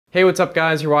Hey, what's up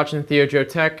guys? You're watching Theo Joe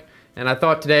Tech, and I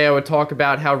thought today I would talk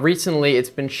about how recently it's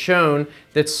been shown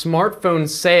that smartphone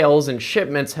sales and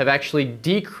shipments have actually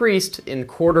decreased in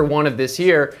Q1 of this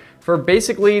year for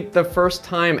basically the first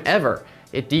time ever.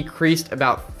 It decreased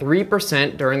about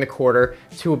 3% during the quarter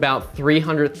to about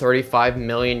 335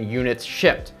 million units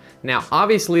shipped. Now,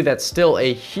 obviously that's still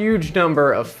a huge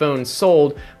number of phones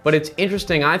sold, but it's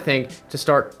interesting, I think, to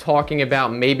start talking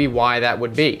about maybe why that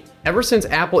would be. Ever since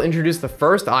Apple introduced the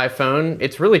first iPhone,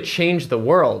 it's really changed the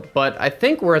world, but I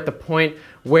think we're at the point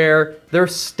where they're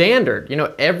standard. You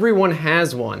know, everyone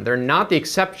has one. They're not the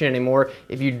exception anymore.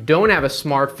 If you don't have a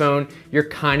smartphone, you're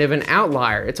kind of an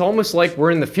outlier. It's almost like we're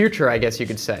in the future, I guess you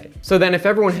could say. So then if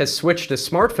everyone has switched to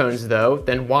smartphones though,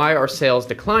 then why are sales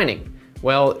declining?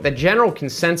 Well, the general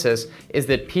consensus is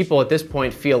that people at this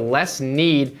point feel less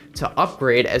need to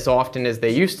upgrade as often as they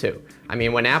used to. I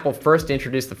mean, when Apple first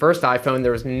introduced the first iPhone,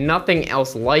 there was nothing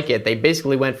else like it. They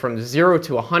basically went from 0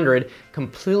 to 100,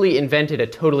 completely invented a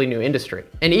totally new industry.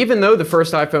 And even though the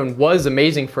first iPhone was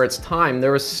amazing for its time,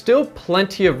 there was still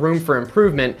plenty of room for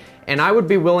improvement. And I would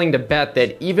be willing to bet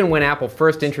that even when Apple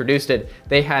first introduced it,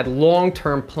 they had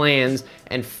long-term plans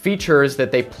and features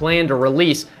that they planned to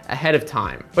release ahead of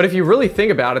time. But if you really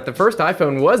think about it, the first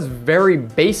iPhone was very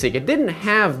basic. It didn't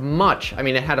have much. I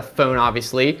mean, it had a phone,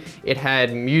 obviously. It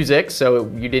had music, so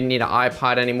you didn't need an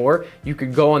iPod anymore. You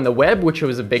could go on the web, which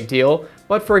was a big deal.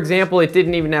 But for example, it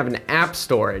didn't even have an app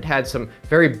store. It had some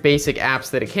very basic apps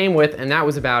that it came with, and that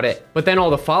was about it. But then all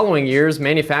the following years,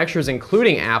 manufacturers,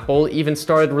 including Apple, even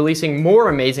started releasing more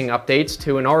amazing updates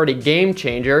to an already game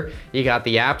changer. You got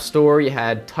the App Store, you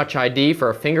had Touch ID for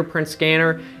a fingerprint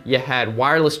scanner, you had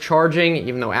wireless charging,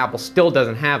 even though Apple still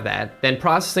doesn't have that. Then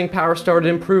processing power started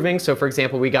improving. So for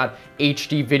example, we got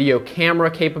HD video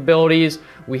camera capabilities,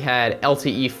 we had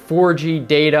LTE 4G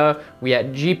data, we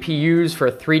had GPUs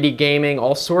for 3D gaming,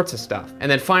 all sorts of stuff.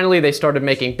 And then finally, they started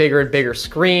making bigger and bigger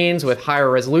screens with higher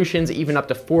resolutions, even up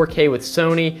to 4K with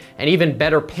Sony, and even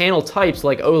better panel types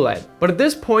like OLED. But at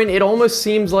this point, it almost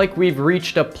seems like we've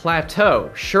reached a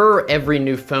plateau. Sure, every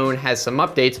new phone has some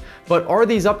updates, but are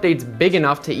these updates big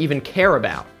enough to even care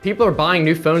about? People are buying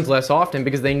new phones less often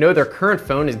because they know their current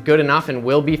phone is good enough and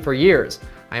will be for years.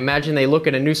 I imagine they look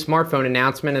at a new smartphone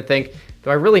announcement and think, do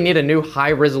I really need a new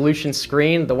high-resolution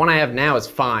screen? The one I have now is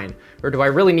fine. Or do I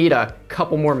really need a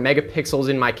couple more megapixels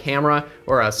in my camera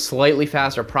or a slightly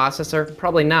faster processor?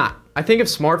 Probably not. I think if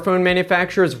smartphone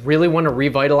manufacturers really want to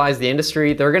revitalize the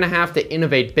industry, they're going to have to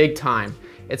innovate big time.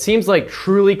 It seems like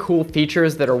truly cool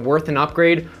features that are worth an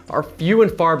upgrade are few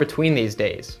and far between these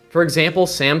days. For example,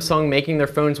 Samsung making their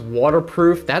phones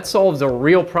waterproof, that solves a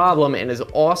real problem and is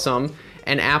awesome.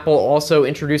 And Apple also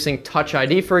introducing Touch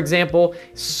ID, for example,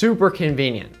 super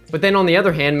convenient. But then on the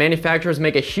other hand, manufacturers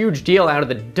make a huge deal out of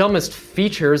the dumbest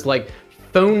features like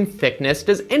phone thickness.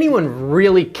 Does anyone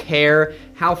really care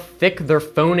how thick their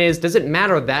phone is? Does it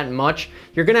matter that much?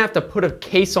 You're gonna have to put a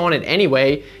case on it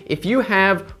anyway. If you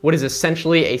have what is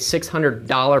essentially a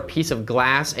 $600 piece of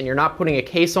glass and you're not putting a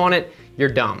case on it, you're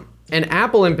dumb. And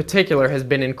Apple in particular has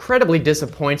been incredibly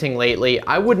disappointing lately.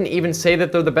 I wouldn't even say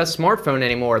that they're the best smartphone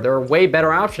anymore. There are way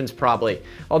better options probably.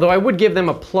 Although I would give them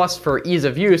a plus for ease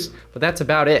of use, but that's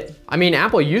about it. I mean,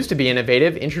 Apple used to be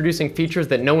innovative, introducing features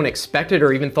that no one expected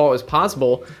or even thought was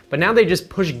possible, but now they just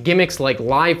push gimmicks like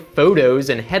live photos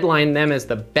and headline them as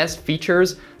the best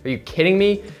features. Are you kidding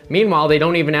me? Meanwhile, they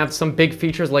don't even have some big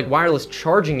features like wireless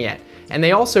charging yet. And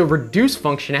they also reduce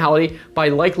functionality by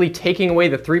likely taking away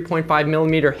the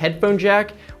 3.5mm headphone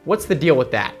jack. What's the deal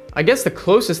with that? I guess the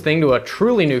closest thing to a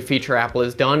truly new feature Apple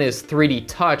has done is 3D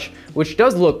Touch, which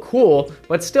does look cool,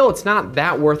 but still it's not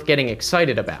that worth getting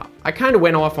excited about. I kind of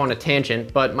went off on a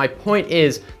tangent, but my point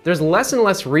is there's less and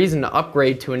less reason to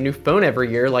upgrade to a new phone every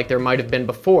year like there might have been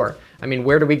before. I mean,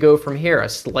 where do we go from here? A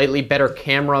slightly better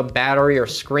camera, battery, or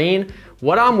screen?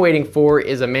 What I'm waiting for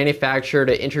is a manufacturer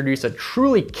to introduce a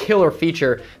truly killer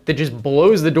feature that just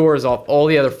blows the doors off all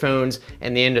the other phones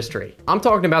in the industry. I'm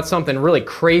talking about something really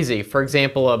crazy. For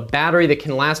example, a battery that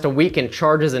can last a week and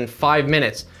charges in 5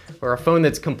 minutes, or a phone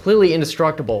that's completely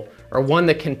indestructible, or one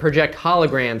that can project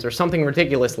holograms or something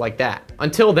ridiculous like that.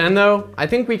 Until then though, I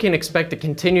think we can expect to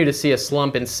continue to see a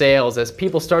slump in sales as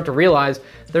people start to realize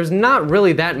there's not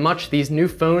really that much these new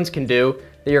phones can do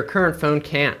that your current phone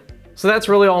can't. So that's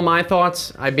really all my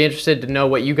thoughts. I'd be interested to know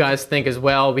what you guys think as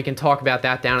well. We can talk about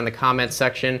that down in the comments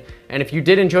section. And if you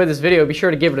did enjoy this video, be sure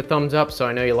to give it a thumbs up so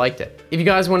I know you liked it. If you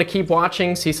guys want to keep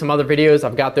watching, see some other videos,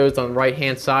 I've got those on the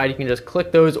right-hand side. You can just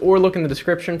click those or look in the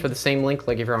description for the same link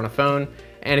like if you're on a phone.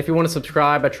 And if you want to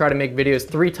subscribe, I try to make videos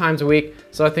 3 times a week,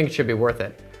 so I think it should be worth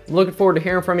it. I'm looking forward to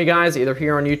hearing from you guys either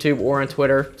here on YouTube or on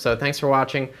Twitter. So thanks for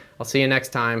watching. I'll see you next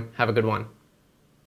time. Have a good one.